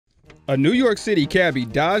A New York City cabbie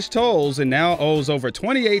dodged tolls and now owes over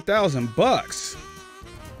 $28,000.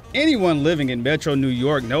 Anyone living in Metro New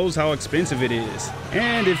York knows how expensive it is.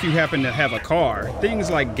 And if you happen to have a car,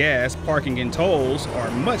 things like gas, parking, and tolls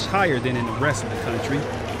are much higher than in the rest of the country.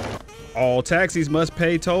 All taxis must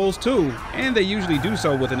pay tolls too, and they usually do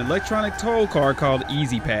so with an electronic toll card called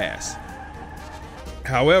Easy Pass.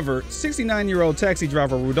 However, 69-year-old taxi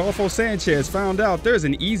driver Rudolfo Sanchez found out there's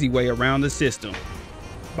an easy way around the system.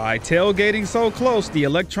 By tailgating so close, the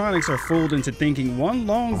electronics are fooled into thinking one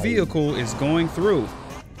long vehicle is going through.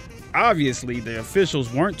 Obviously, the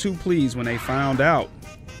officials weren't too pleased when they found out.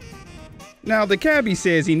 Now, the cabbie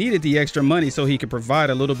says he needed the extra money so he could provide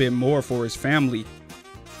a little bit more for his family.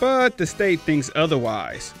 But the state thinks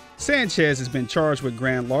otherwise. Sanchez has been charged with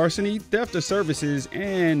grand larceny, theft of services,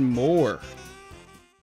 and more.